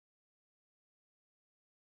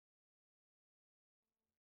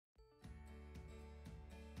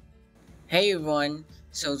Hey everyone,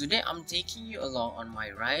 so today I'm taking you along on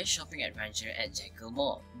my Raya shopping adventure at Jakel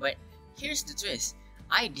Mall. But here's the twist,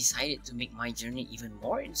 I decided to make my journey even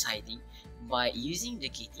more exciting by using the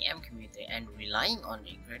KTM Commuter and relying on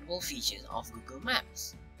the incredible features of Google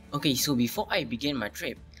Maps. Okay, so before I begin my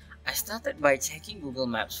trip, I started by checking Google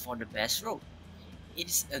Maps for the best route. It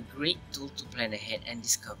is a great tool to plan ahead and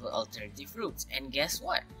discover alternative routes. And guess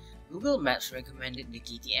what? Google Maps recommended the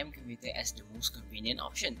KTM Commuter as the most convenient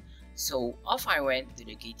option. So off I went to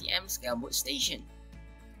the KTM's Gambot station.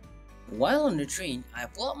 While on the train, I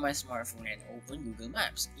pulled out my smartphone and opened Google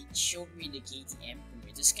Maps. It showed me the KTM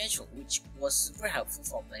commuter schedule, which was super helpful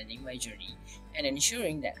for planning my journey and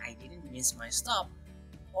ensuring that I didn't miss my stop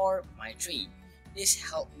or my train. This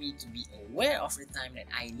helped me to be aware of the time that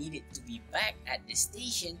I needed to be back at the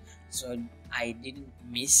station so I didn't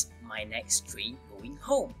miss my next train going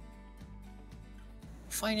home.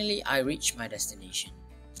 Finally, I reached my destination,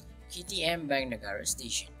 KTM Bank Nagara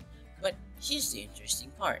station. But here's the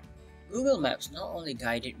interesting part. Google Maps not only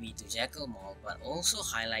guided me to Jakel Mall but also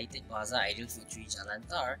highlighted Bazaar Aidilfitri Jalan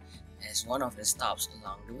Tar as one of the stops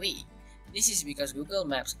along the way. This is because Google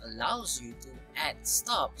Maps allows you to add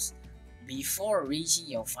stops before reaching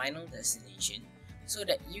your final destination so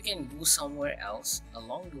that you can go somewhere else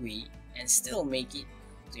along the way and still make it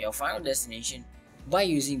to your final destination by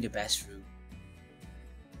using the best route.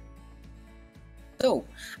 So,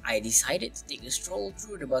 I decided to take a stroll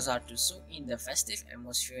through the bazaar to soak in the festive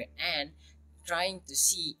atmosphere and trying to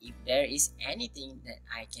see if there is anything that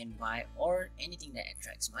I can buy or anything that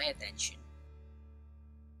attracts my attention.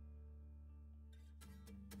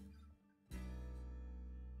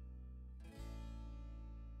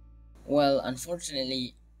 Well,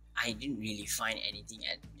 unfortunately, I didn't really find anything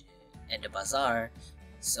at the bazaar,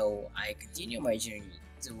 so I continue my journey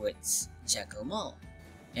towards Jakel Mall.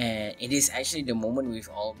 And it is actually the moment we've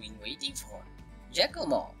all been waiting for, Jakel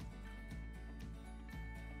Mall.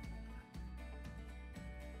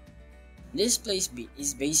 This place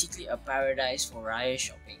is basically a paradise for Raya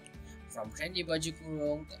shopping. From trendy baju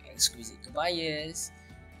kurung to exquisite kebayas,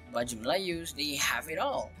 baju Melayus, they have it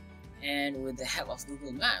all. And with the help of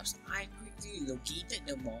Google Maps, I quickly located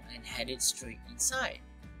the mall and headed straight inside.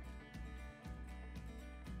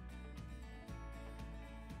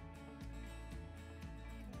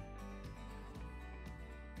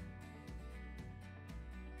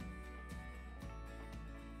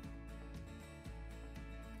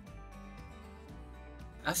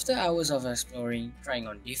 After hours of exploring, trying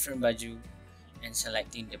on different baju, and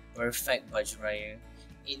selecting the perfect baju raya,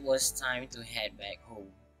 it was time to head back home.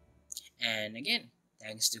 And again,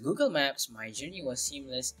 thanks to Google Maps, my journey was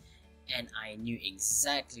seamless and I knew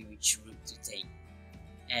exactly which route to take.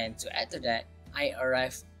 And to add to that, I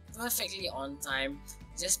arrived perfectly on time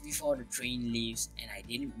just before the train leaves and I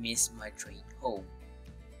didn't miss my train home.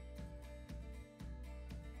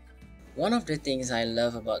 One of the things I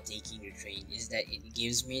love about taking the train is that it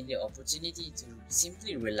gives me the opportunity to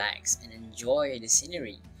simply relax and enjoy the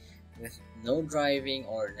scenery with no driving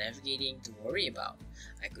or navigating to worry about.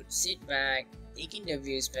 I could sit back, taking the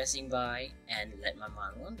views passing by, and let my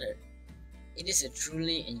mind wander. It is a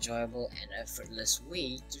truly enjoyable and effortless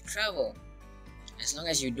way to travel, as long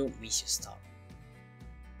as you don't miss your stop.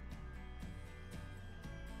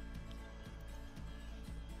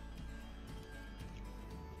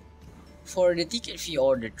 For the ticket fee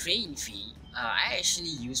or the train fee, I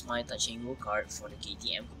actually use my Touch and Go card for the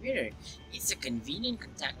KTM Commuter. It's a convenient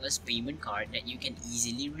contactless payment card that you can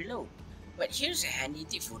easily reload. But here's a handy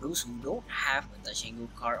tip for those who don't have a Touch and Go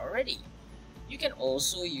card already. You can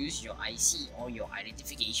also use your IC or your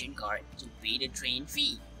identification card to pay the train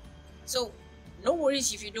fee. So, no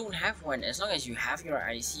worries if you don't have one, as long as you have your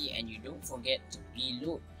IC and you don't forget to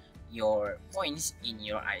reload your points in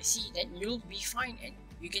your IC, then you'll be fine and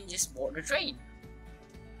you can just board the train.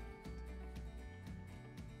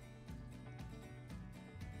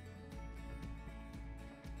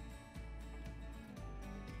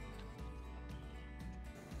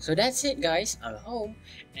 So that's it guys, I'm home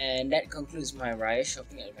and that concludes my Raya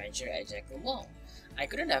shopping adventure at Jakel Mall. I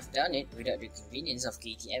couldn't have done it without the convenience of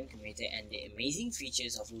KTM Commuter and the amazing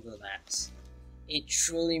features of Google Maps. It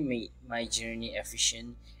truly made my journey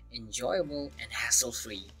efficient, enjoyable and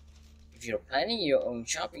hassle-free. If you're planning your own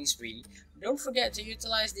shopping spree, don't forget to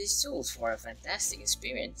utilize these tools for a fantastic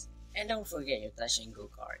experience and don't forget your Touch and Go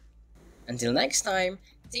card. Until next time,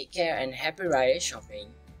 take care and happy Raya shopping.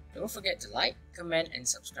 Don't forget to like, comment and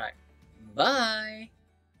subscribe. Bye!